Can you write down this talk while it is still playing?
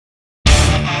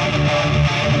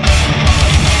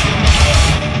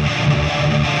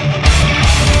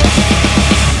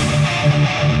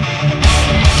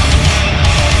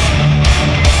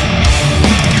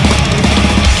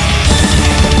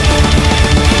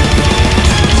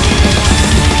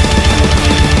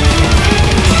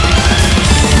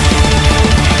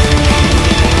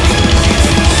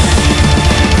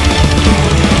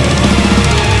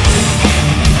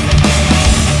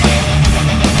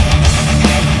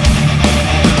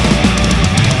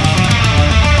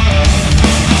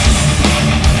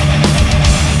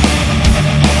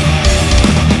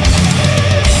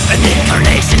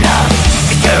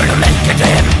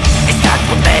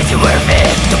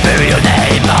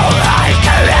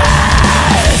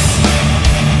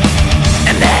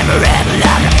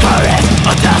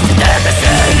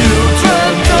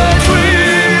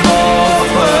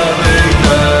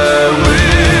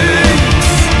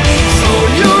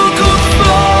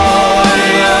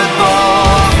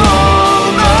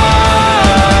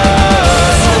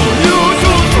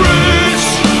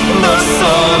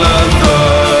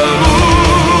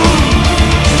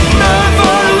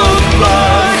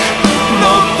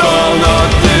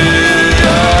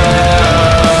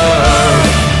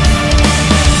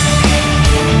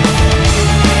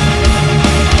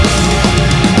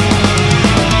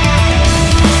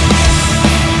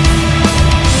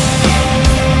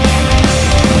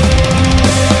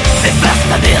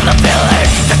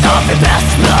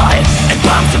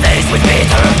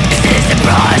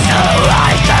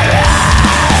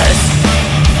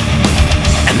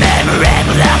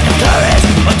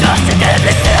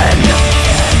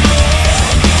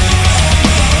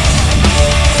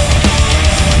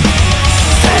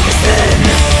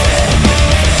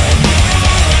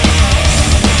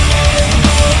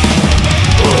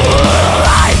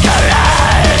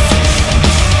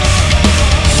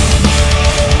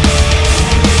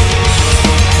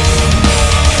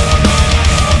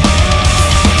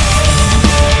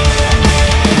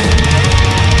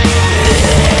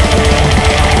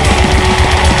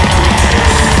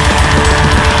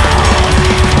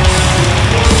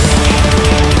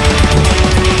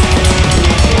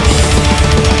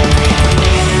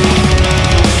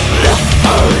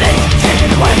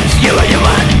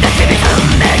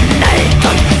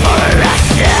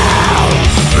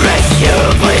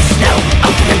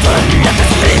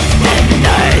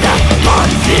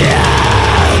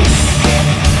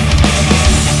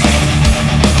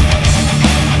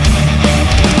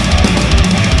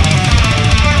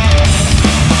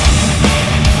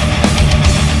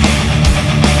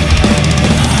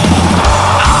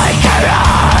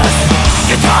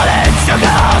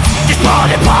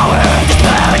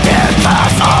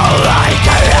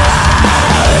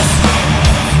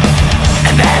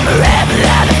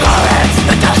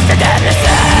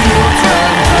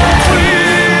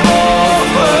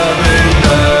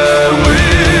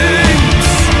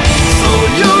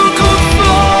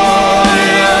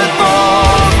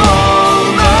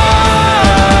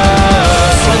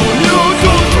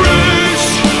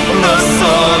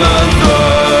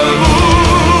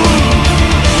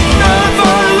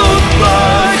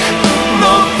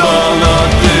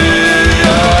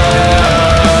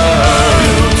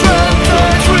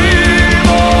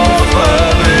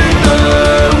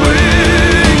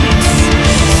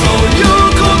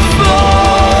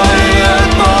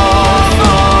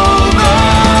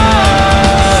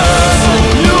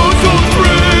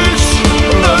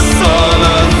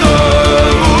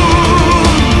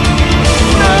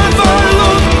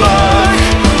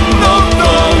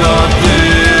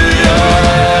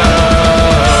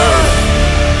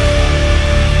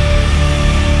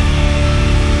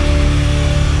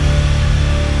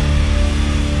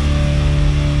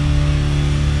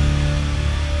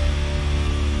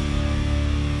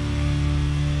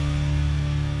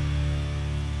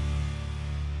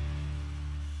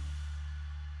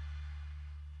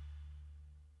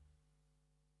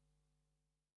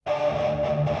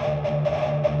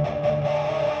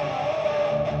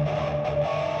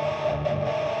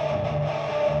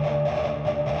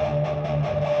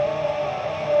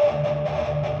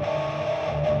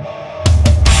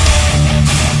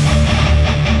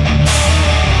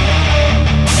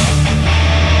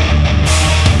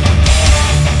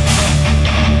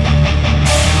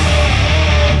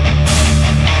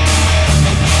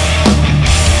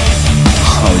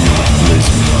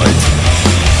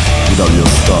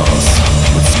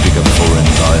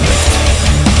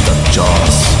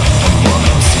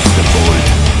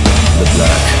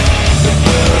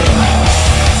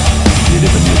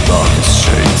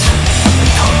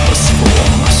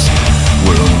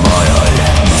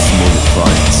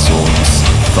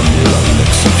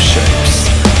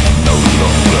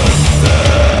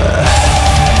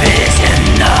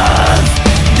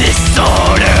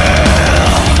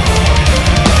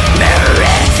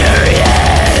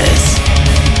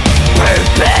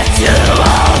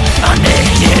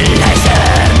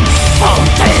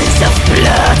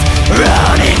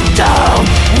Running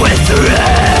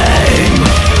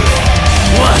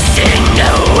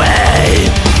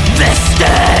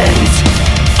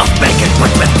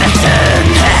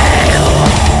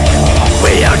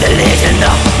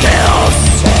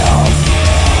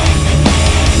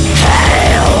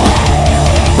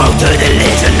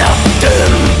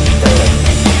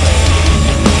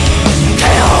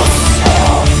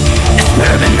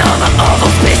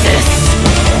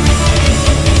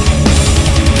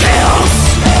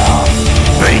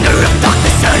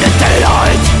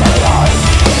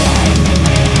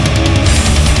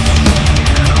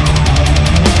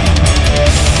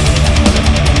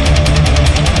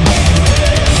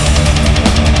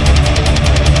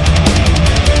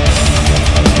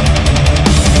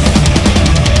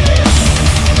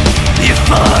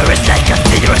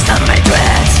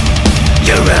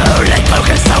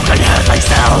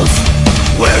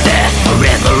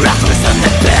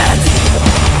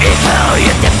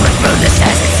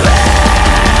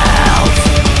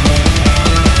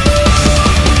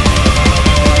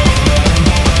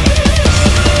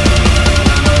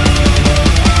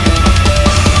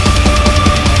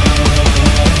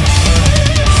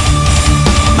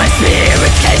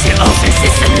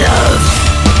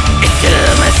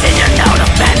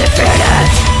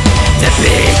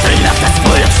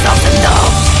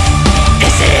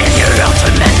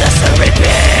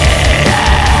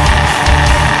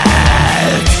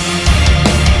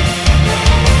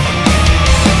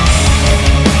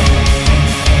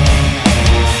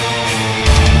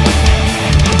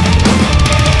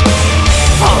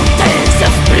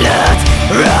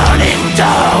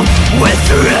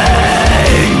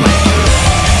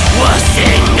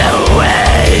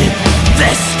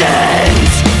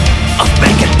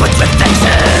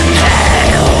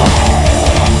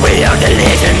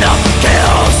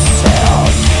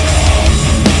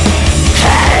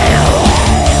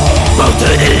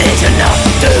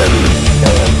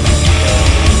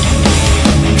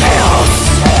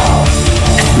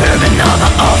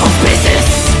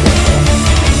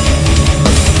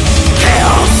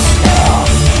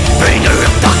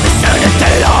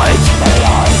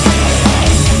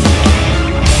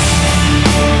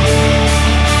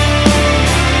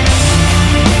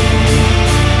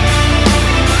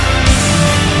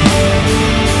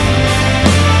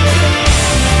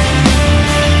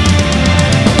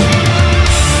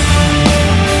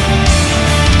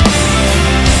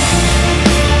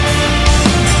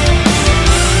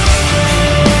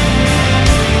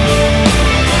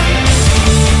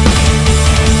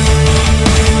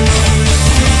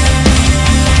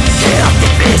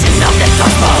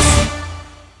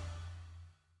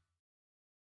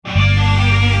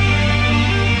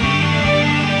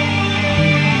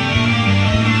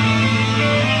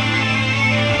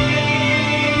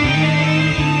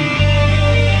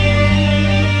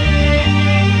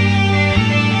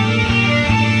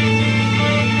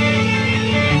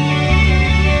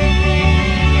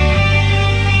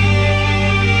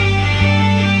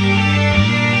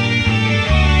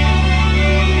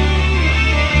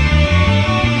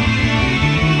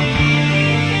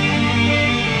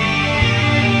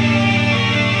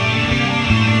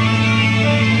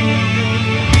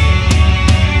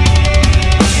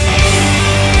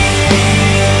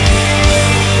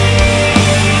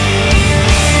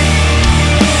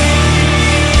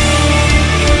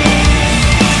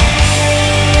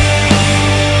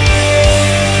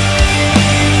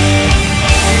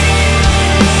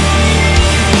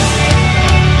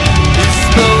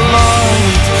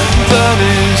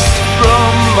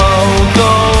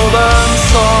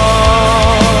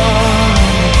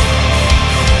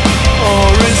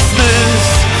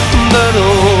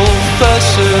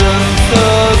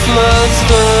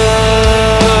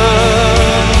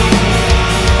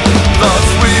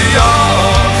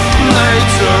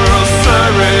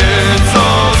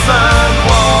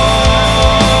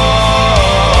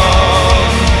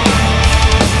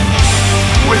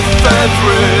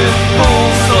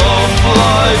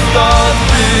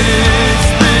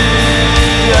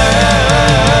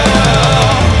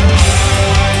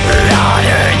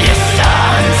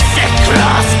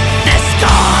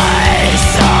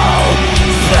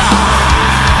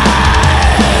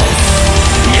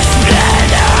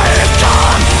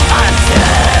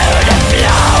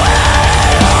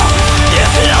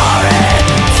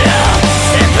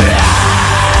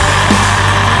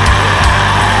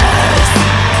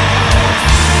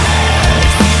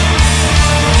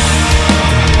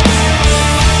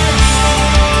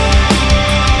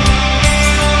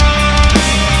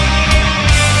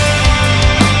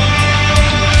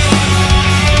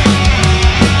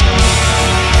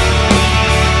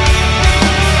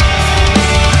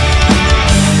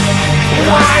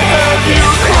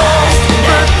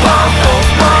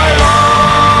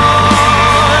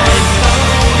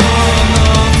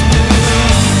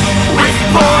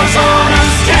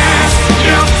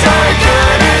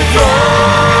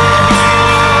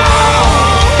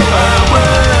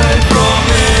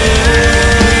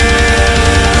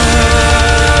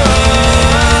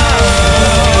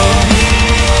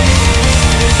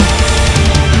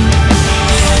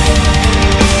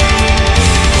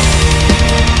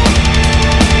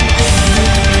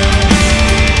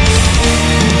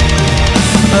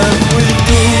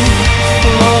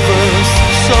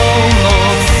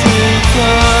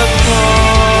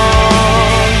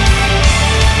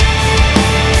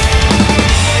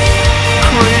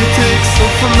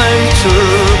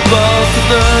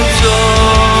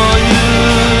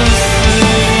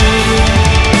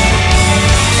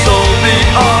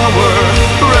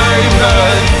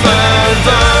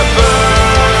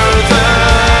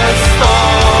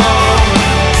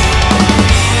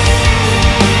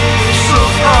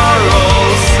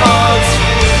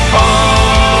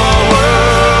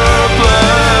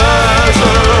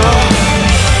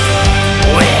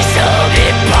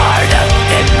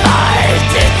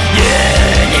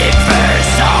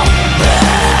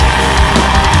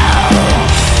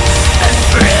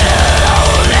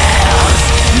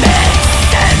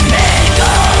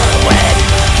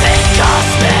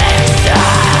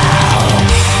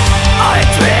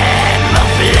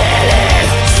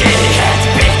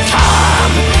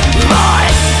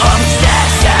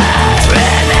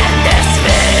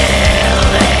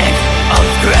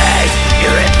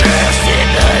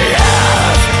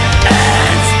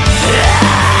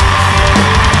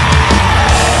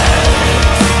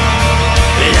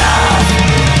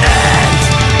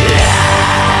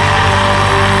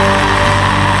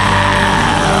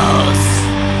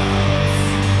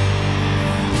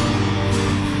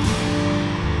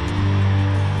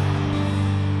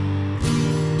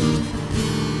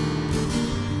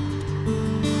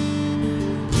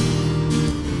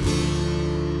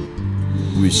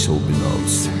We shall be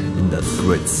notes in that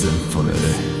great symphony,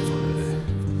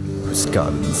 whose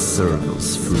guiding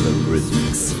circles through the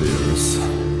rhythmic spheres,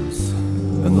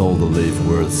 and all the leaf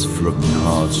words broken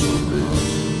hearts shall be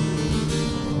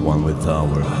one with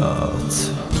our heart.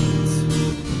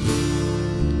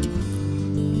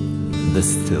 The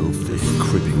stealthy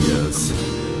creeping years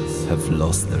have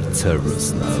lost their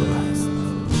terrors now.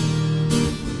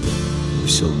 We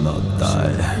shall not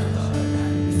die.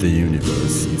 The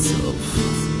universe itself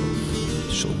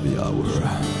shall be our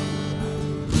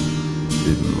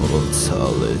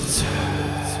immortality.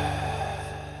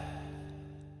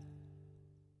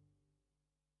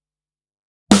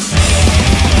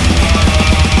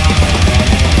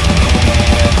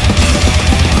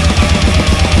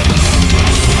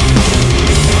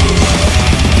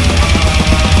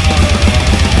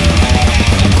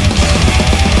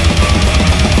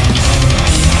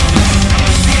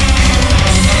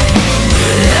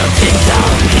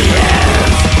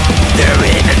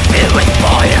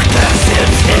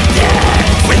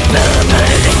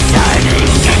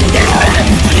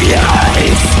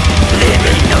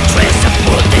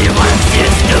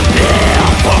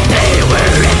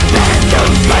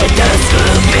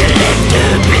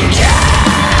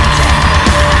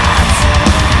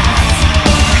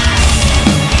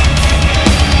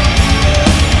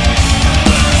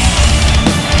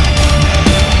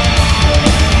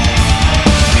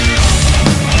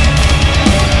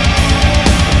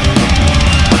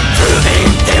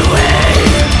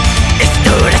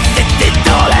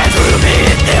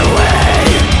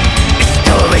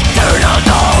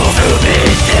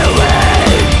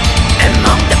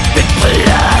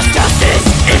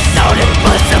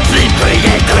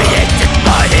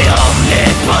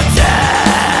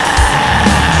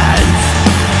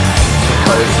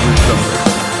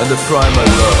 The primal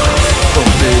love,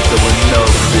 complete with no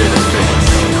created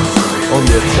things,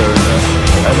 only eternal,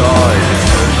 and I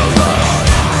eternal life.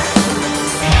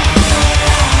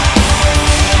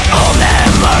 All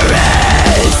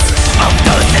memories of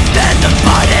those abandoned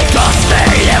particles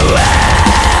fade away,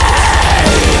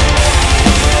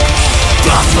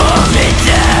 transforming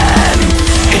them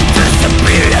into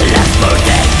superior life for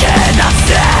they cannot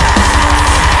stay.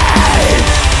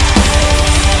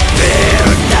 Fear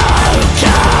no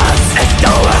gods, as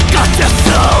though I got your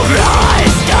soul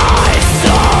rise, thy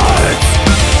sword.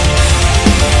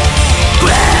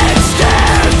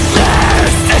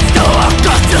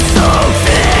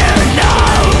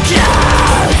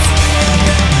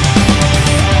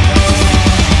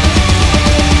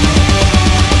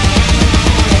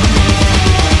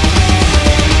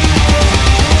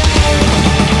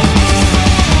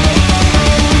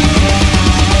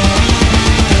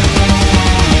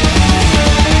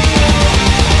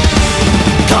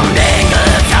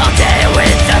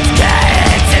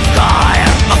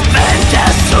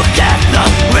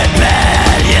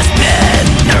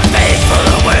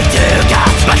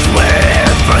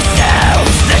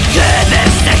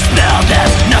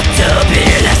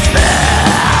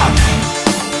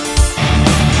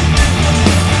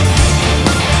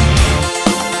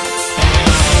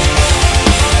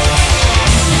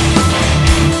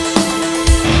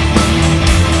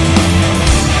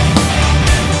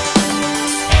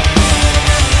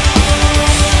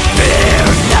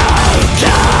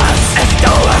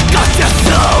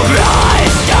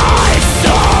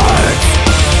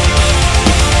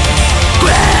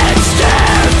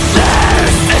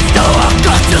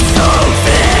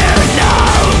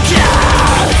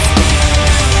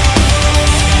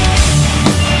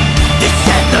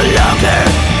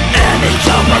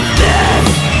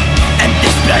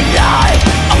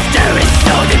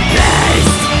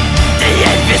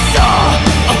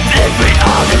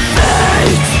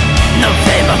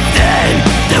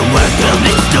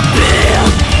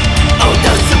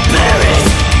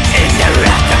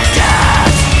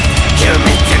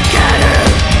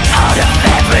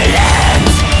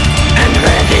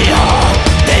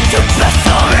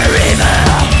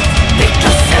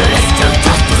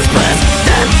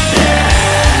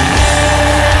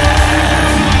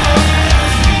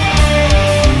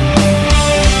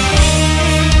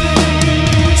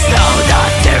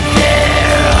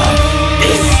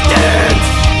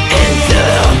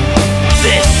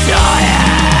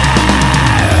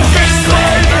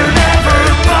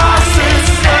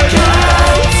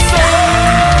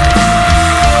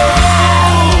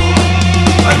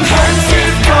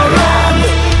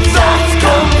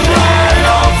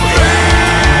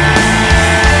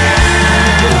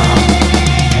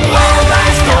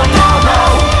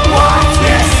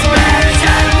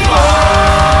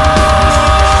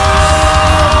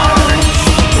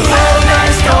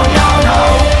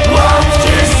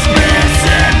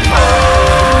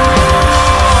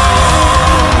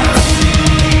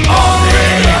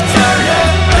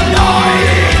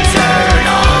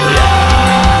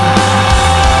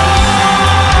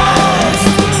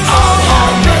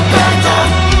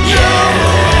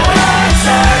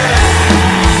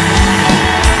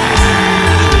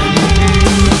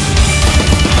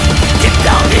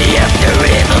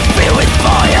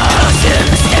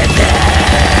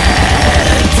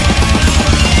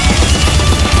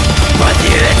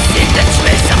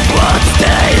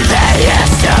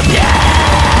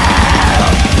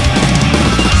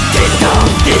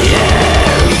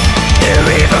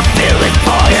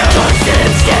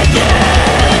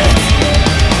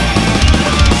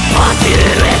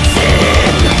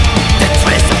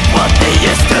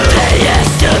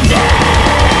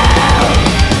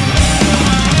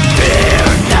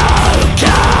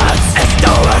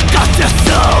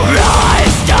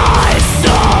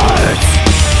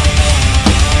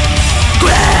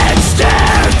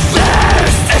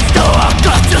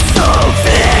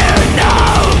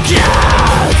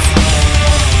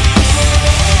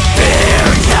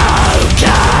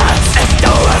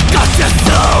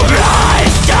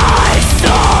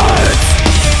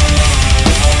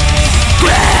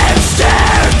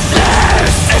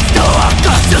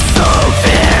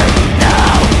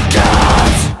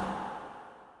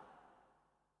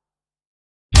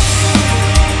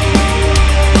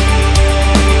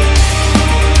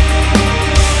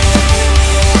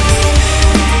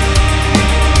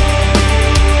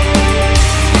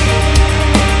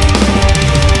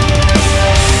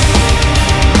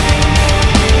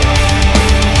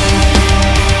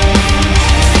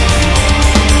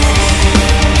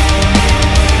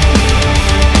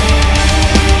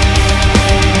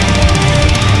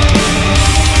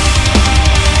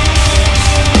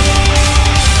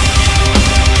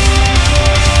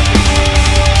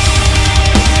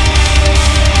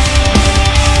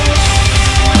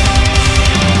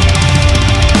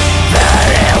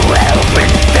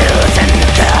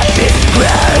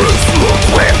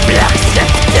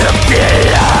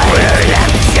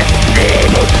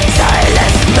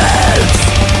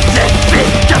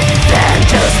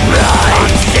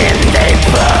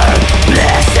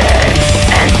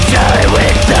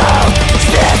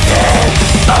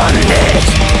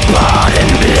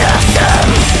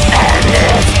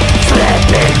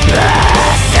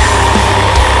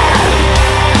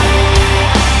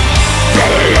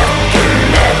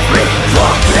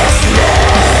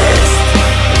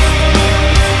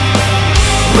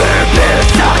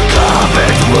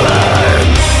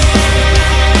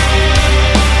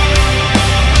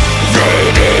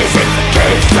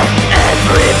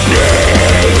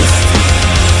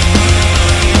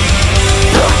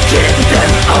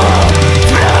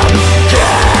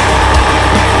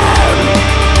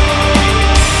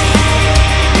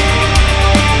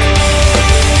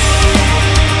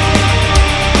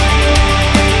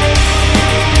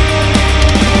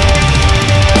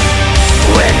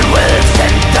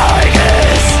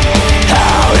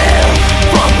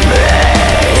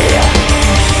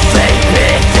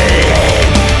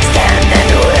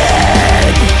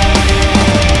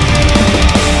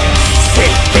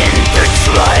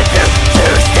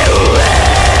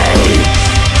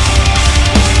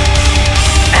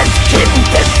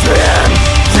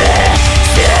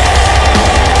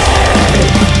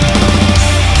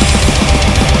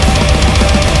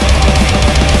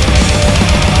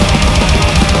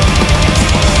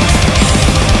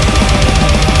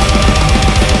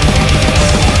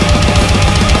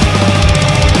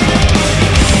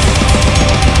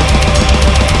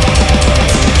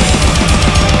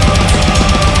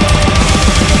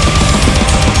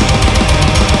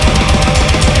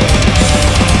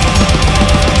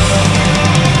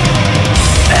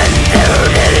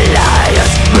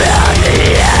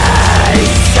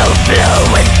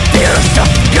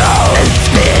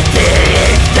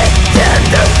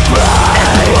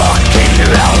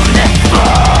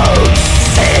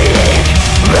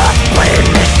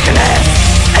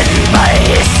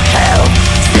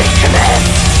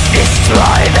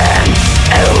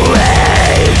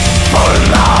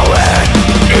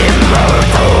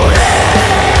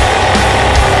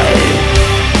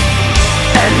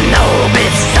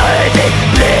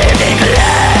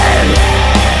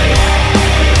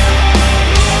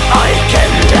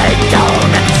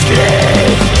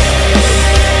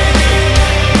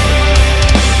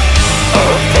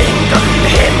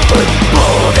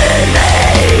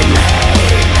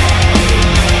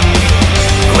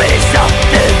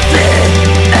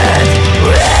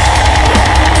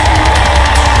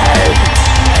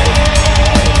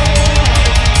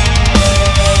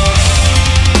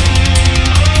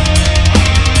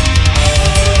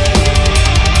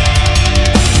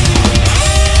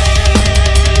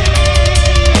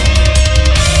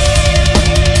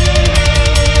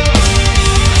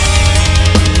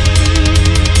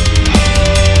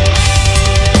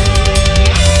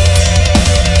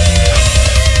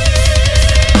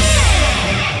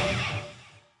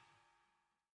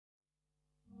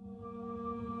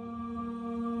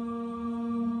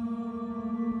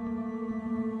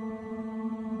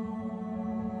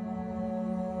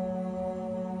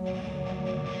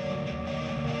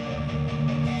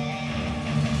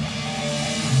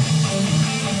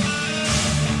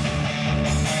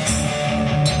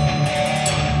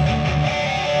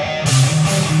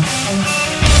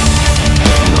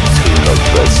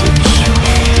 passage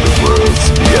to the worlds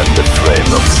beyond the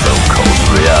frame of so-called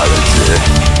reality.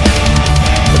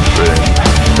 A dream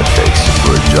that takes you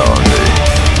for a journey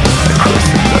across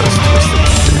the most twisted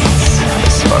things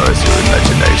as far as your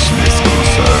imagination is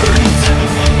concerned.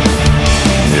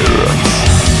 Neurons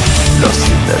lost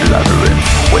in their labyrinth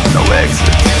with no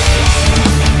exit,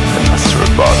 and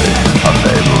astral body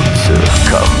unable to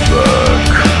come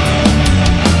back.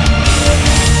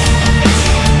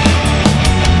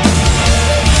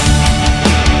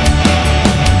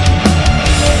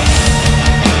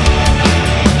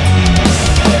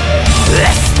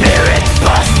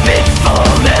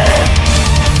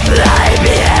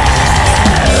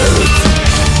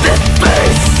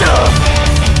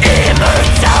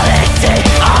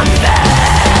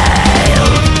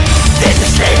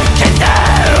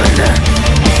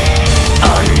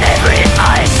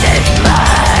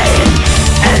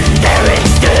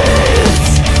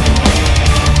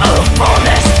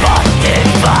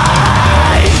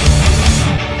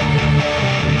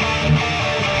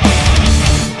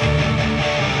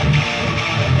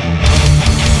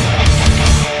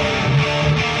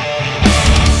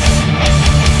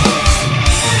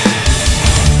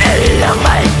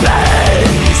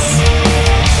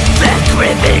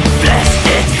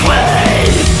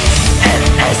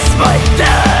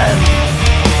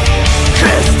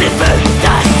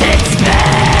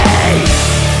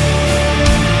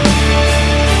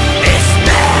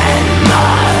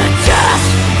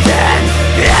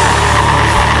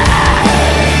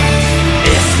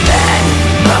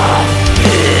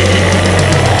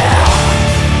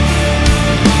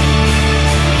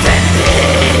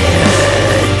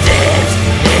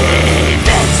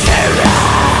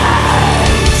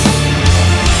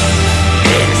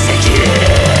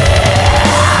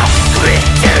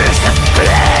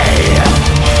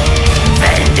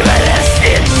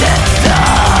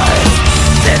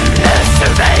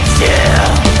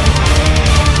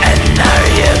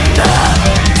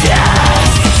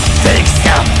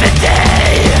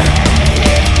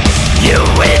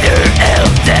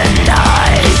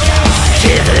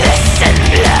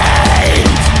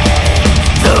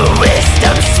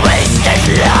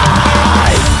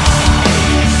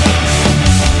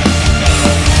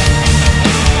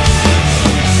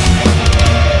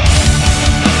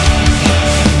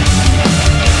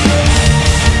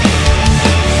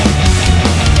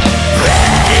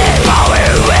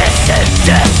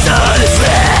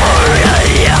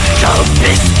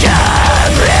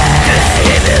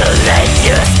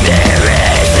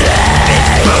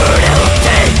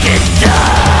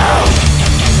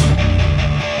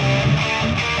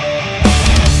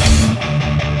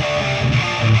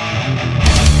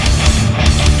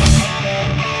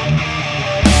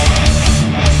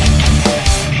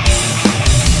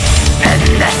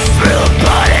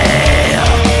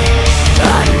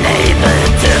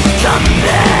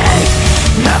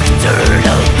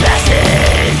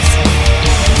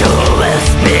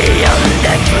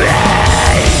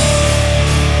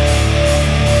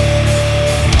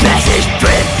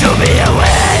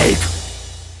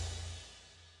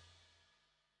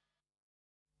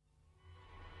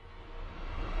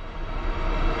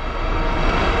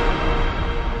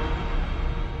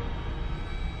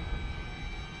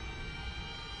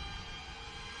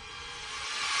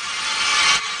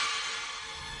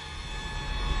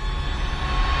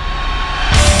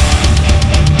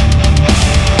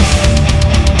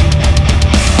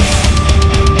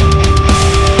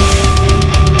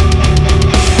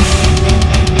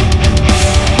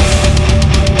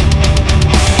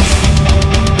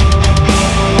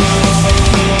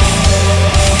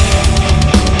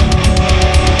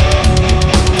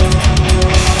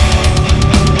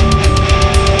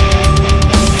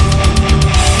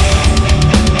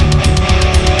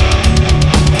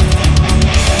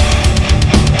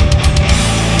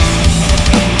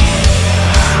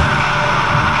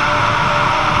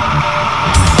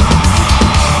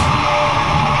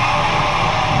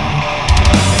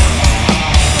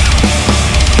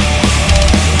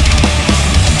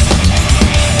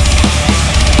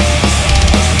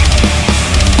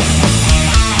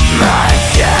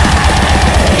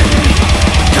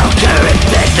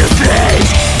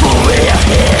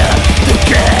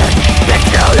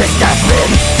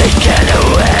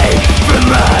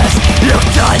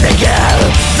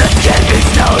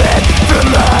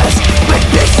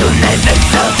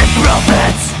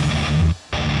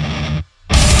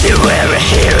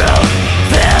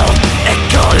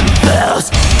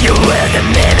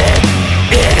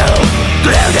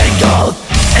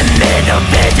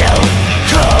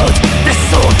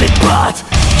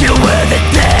 You were the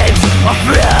names of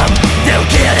them, they'll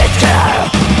kill it down.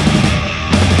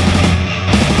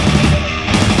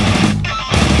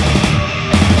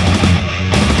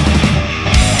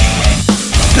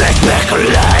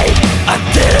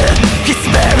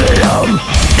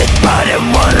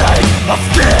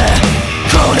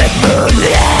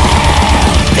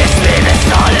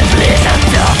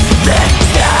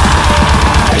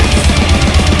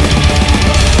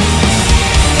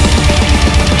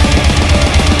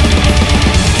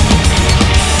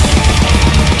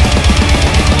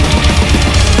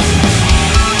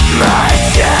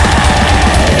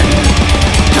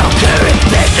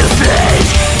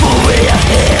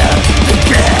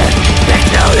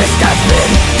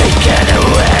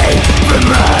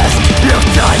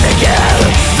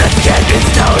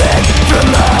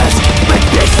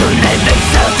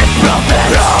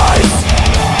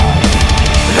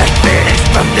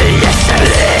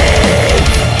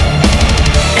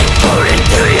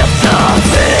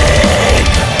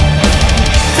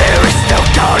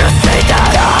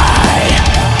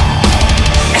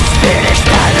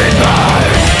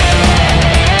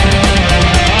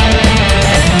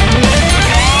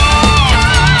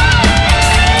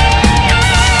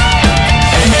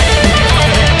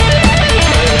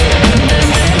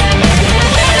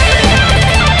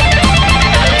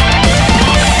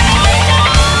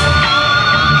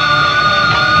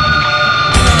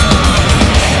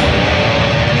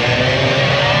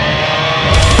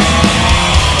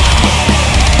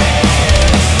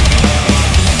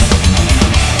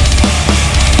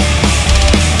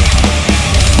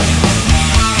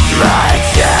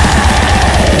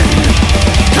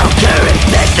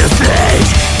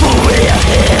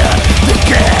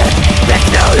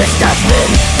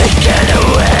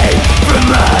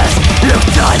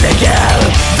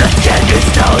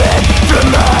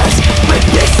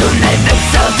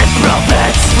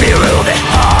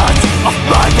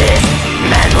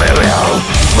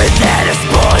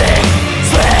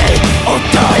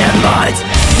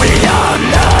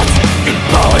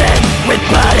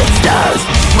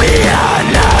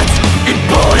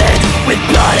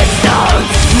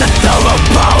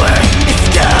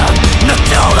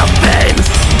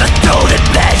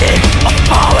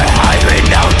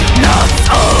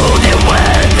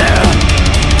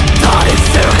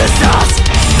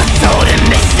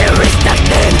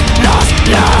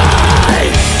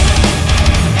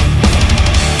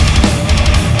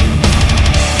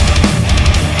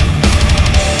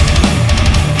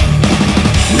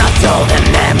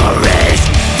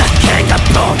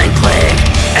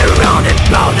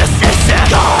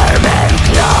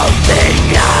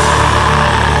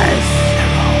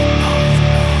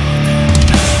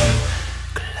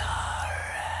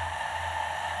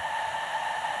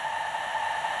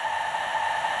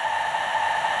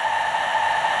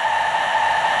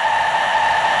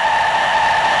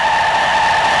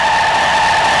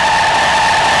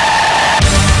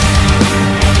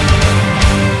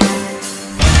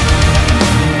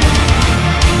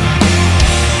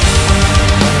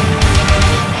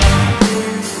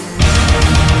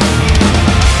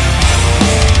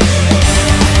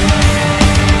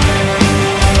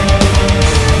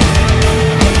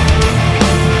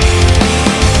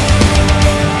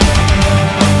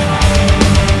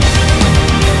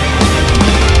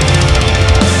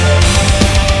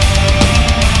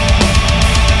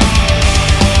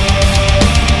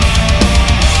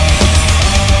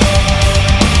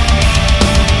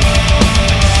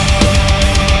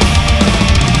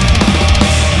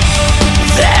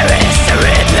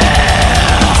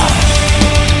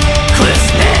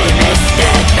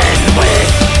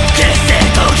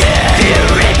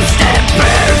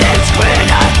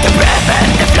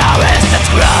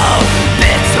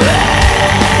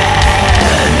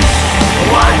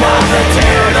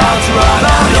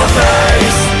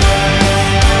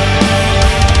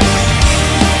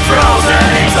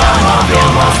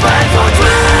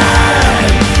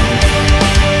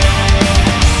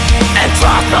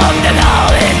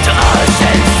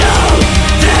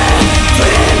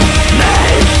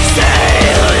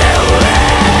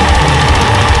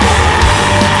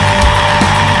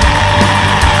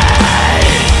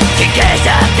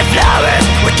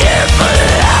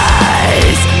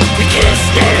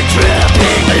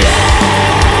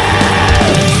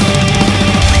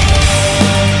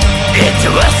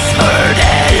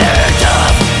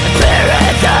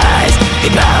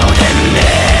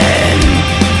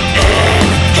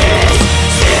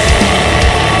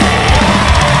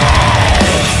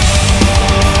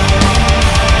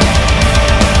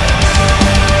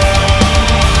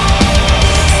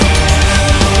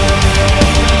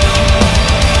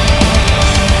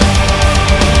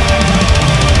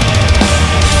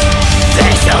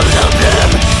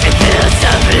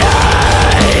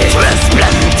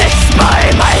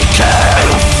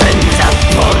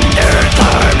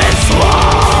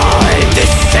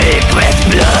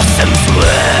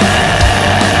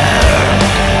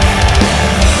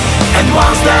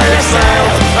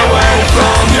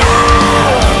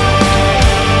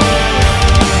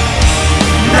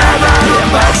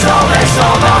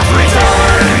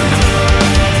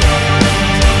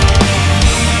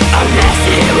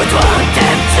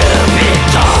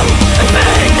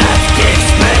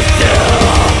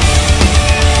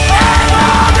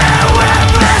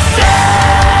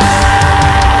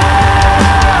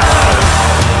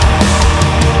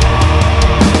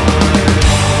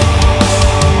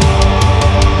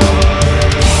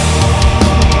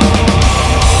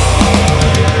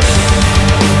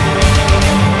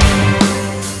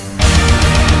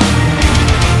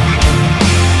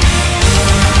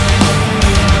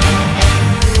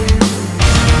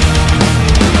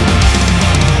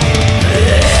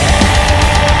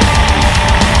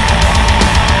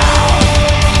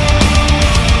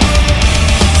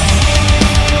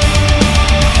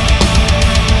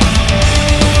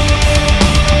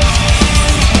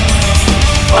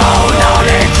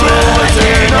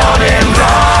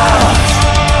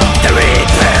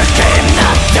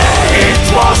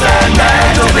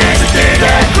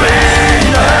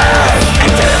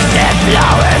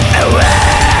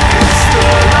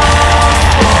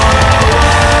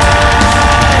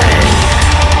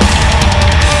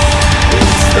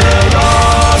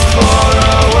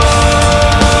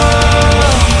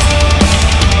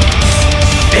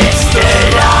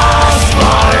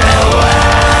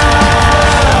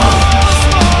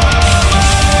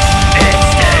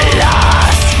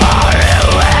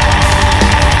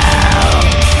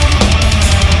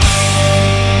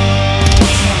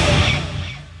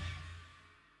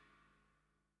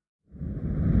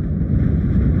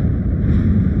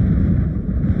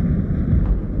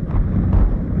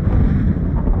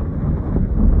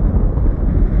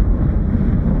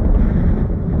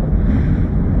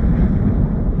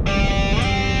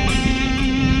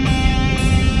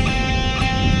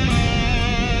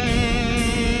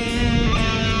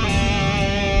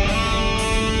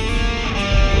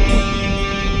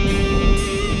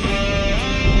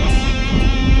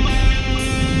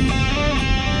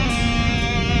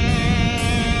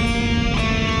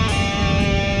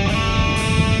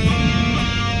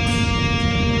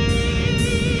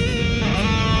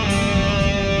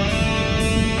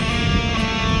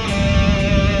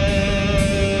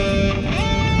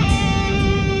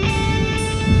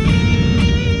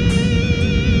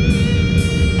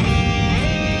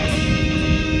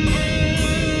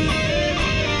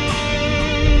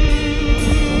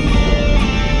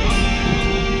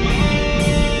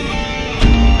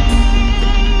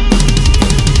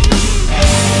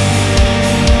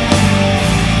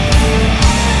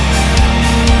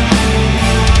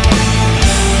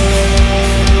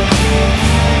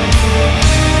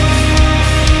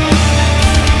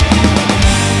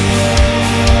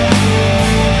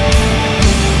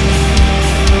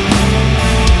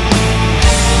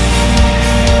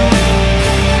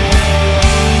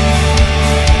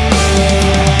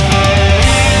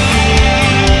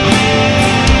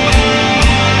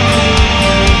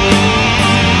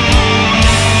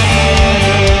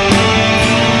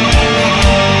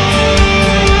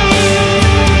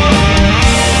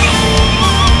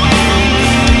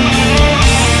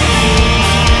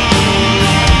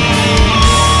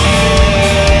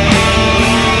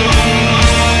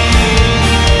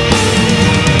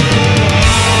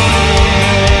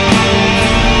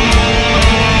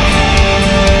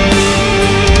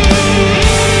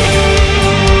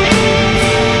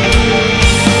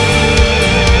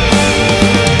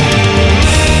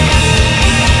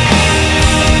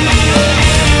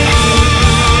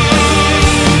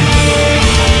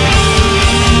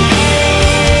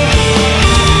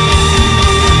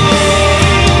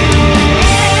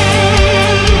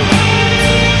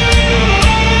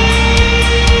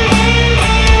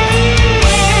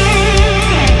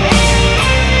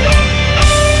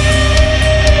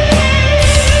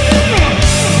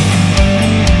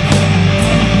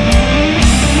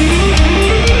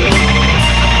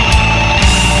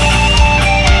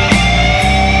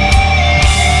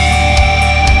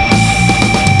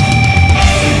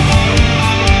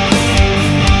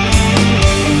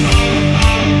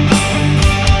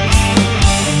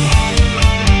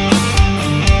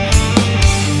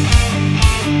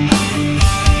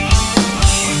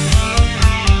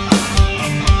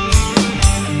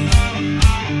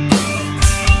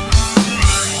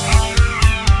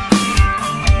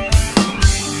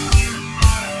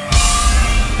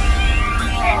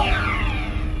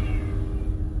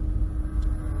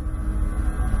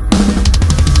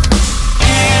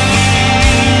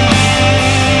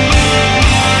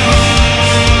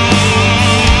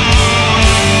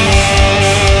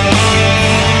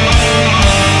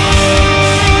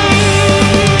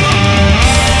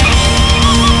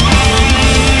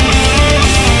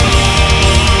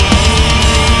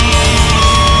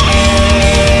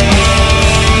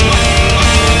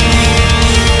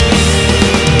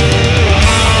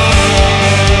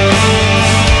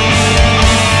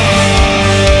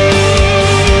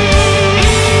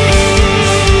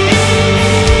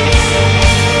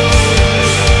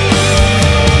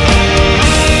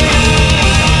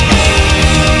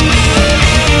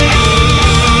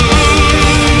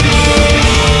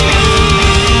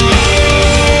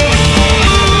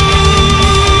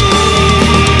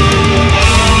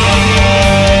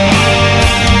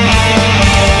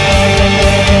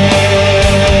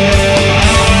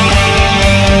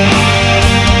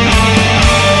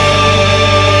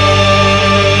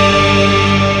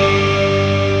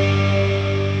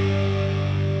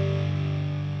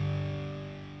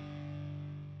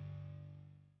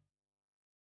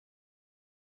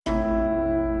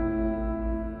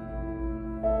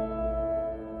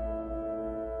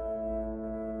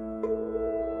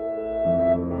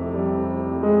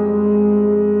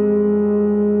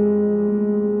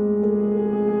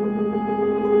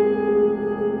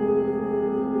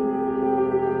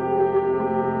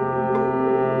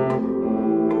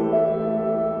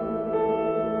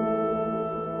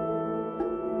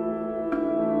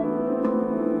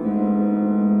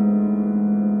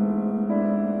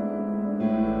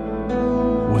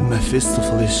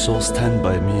 Mephistopheles shall stand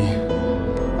by me.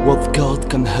 What God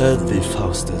can hurt thee,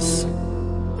 Faustus?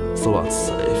 Thou art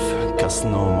safe, cast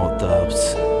no more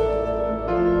doubts.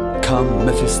 Come,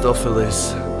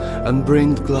 Mephistopheles, and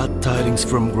bring glad tidings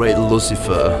from great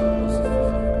Lucifer.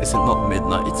 Is it not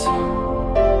midnight?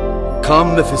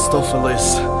 Come,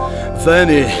 Mephistopheles,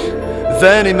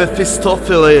 veni,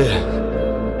 Mephistopheles.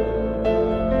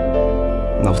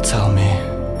 Now tell me,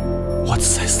 what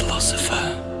says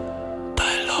Lucifer,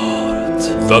 thy lord?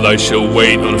 That I shall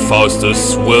wait on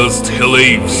Faustus whilst he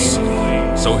leaves,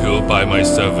 so he'll buy my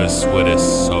service with his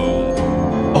soul.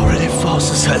 Already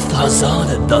Faustus hath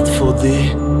hazarded that for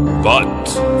thee. But,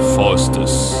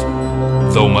 Faustus,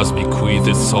 thou must bequeath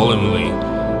it solemnly,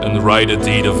 and write a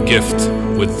deed of gift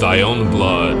with thy own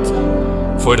blood.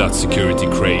 For that security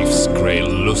craves grey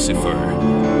Lucifer.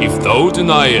 If thou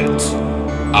deny it,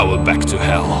 I will back to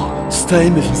hell. Stay,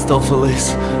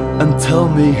 Mephistopheles, and tell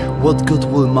me what good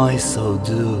will my soul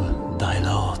do, thy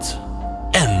lord?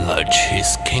 Enlarge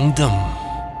his kingdom.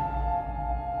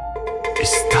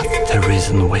 Is that the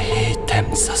reason why he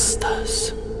tempts us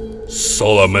thus?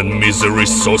 Solam and misery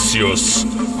socios,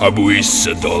 abuis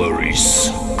doloris.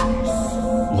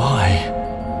 Why?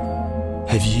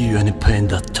 Have you any pain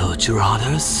that torture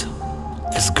others?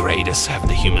 As great as have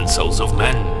the human souls of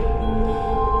men.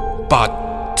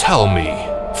 But tell me,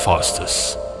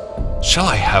 Faustus, shall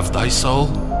I have thy soul?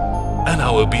 And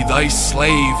I will be thy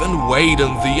slave, and wait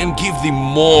on thee, and give thee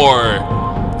more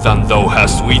than thou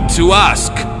hast wit to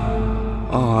ask.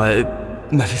 I,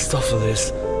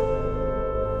 Mephistopheles,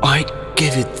 I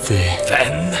give it thee.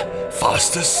 Then,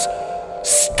 Faustus,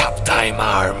 stab thine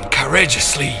arm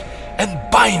courageously, and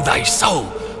bind thy soul,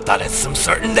 that at some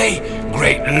certain day,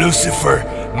 great Lucifer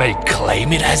may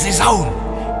claim it as his own.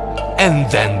 And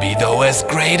then be thou as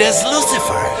great as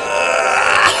Lucifer.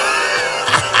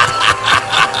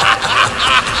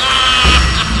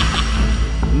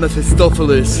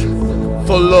 Mephistopheles,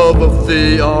 for love of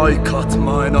thee I cut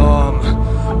mine arm,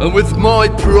 and with my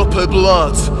proper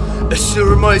blood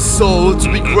assure my soul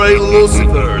to be great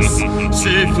Lucifer's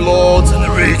chief lord and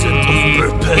regent of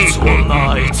perpetual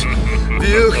night. Do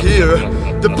you hear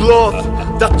the blood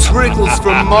that trickles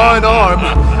from mine arm,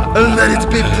 and let it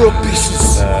be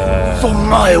propitious for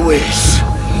my wish?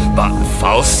 But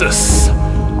Faustus,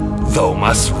 thou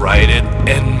must write it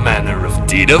in manner of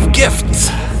deed of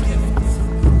gift.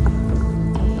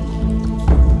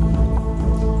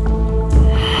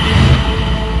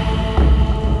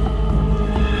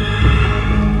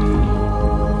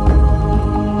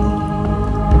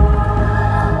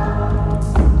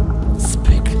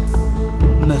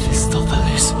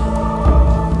 Mephistopheles,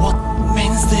 what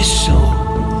means this show?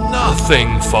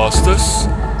 Nothing, Faustus,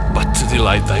 but to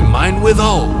delight thy mind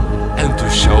withal, and to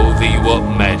show thee what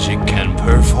magic can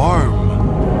perform.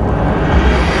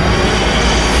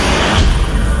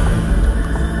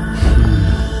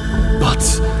 But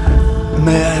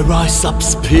may I rise up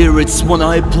spirits when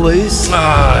I please?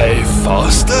 Aye,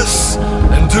 Faustus,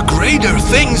 and to greater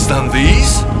things than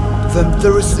these. Then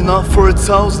there is enough for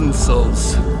 1,000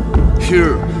 souls.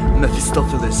 Here,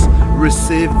 Mephistopheles,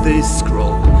 receive this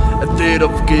scroll, a deed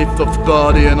of gift of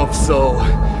body and of soul,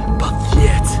 but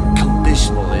yet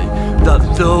conditionally that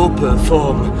thou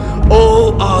perform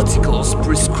all articles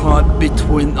prescribed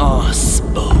between us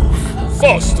both.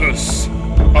 Faustus,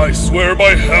 I swear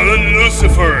by hell and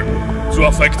Lucifer to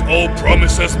affect all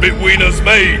promises between us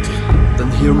made.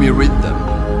 Then hear me read them,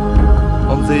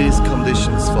 on these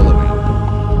conditions following.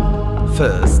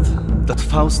 First, that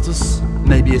Faustus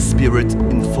may be a spirit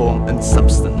in form and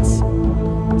substance.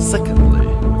 Secondly,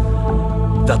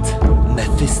 that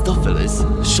Mephistopheles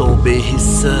shall be his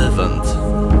servant,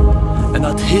 and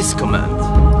at his command.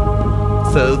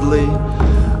 Thirdly,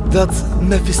 that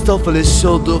Mephistopheles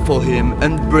shall do for him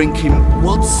and bring him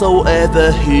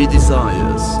whatsoever he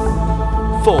desires.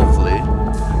 Fourthly,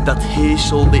 that he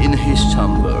shall be in his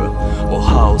chamber or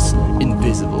house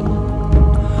invisible.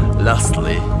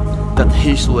 Lastly, that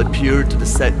he shall appear to the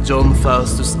said John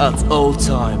Faustus at all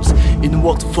times, in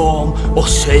what form or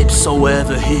shape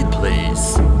soever he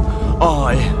please.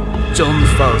 I, John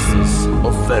Faustus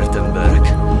of Württemberg,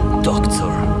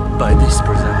 doctor, by this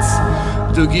presents,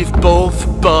 do give both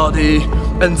body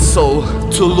and soul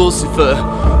to Lucifer,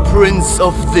 Prince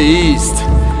of the East,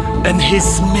 and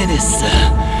his minister,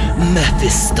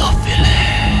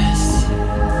 Mephistopheles.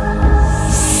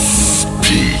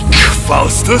 Speak,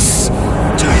 Faustus.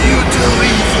 Do you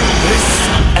deliver this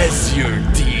as your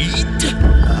deed?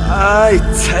 I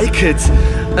take it,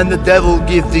 and the devil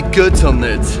give thee good on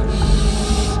it.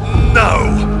 No,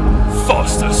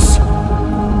 Faustus.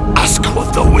 Ask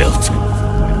what thou wilt.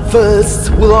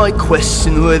 First will I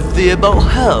question with thee about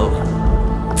hell.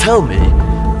 Tell me,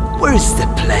 where is the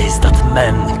place that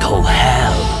men call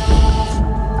hell?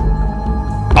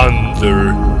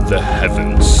 Under the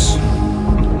heavens.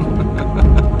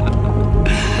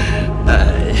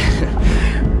 Aye.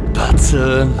 But,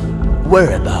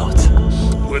 whereabout?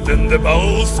 Within the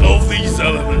bowels of these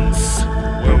elements,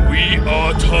 where we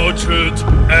are tortured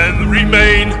and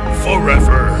remain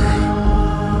forever.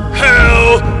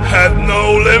 Hell had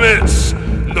no limits,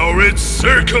 nor its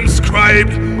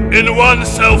circumscribed in one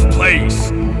self-place.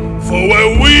 For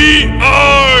where we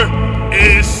are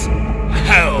is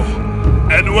hell,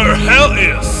 and where hell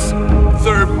is,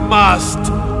 there must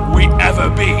we ever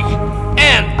be.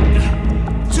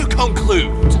 And to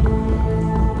conclude,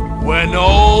 when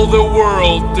all the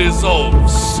world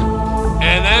dissolves,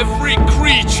 and every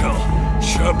creature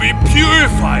shall be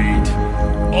purified,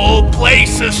 all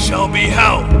places shall be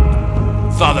hell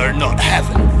that are not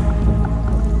heaven.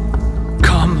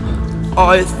 Come,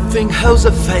 I think hell's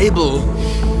a fable.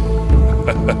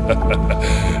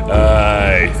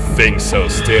 I think so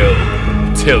still,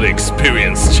 till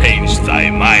experience change thy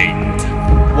mind.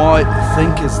 Why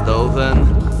thinkest thou then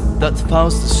that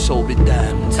Faustus shall be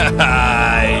damned?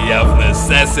 Aye, of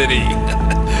necessity.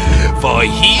 For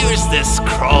here's the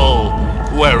scroll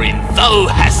wherein thou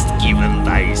hast given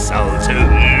thy soul to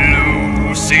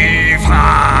Lucifer.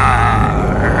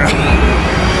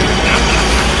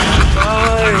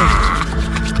 Aye,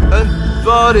 and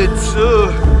body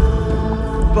too.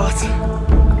 But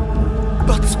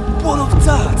what of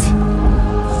that?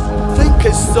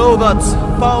 Thinkest thou that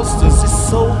Faustus is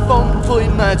so fond to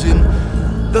imagine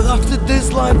that after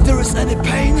this life there is any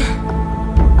pain?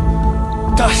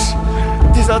 Dash,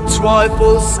 these are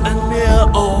trifles and mere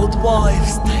old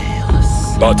wives'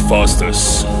 tales. But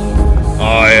Faustus,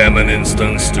 I am an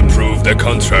instance to prove the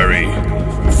contrary,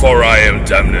 for I am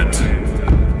damned,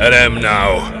 and am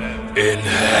now in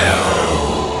hell.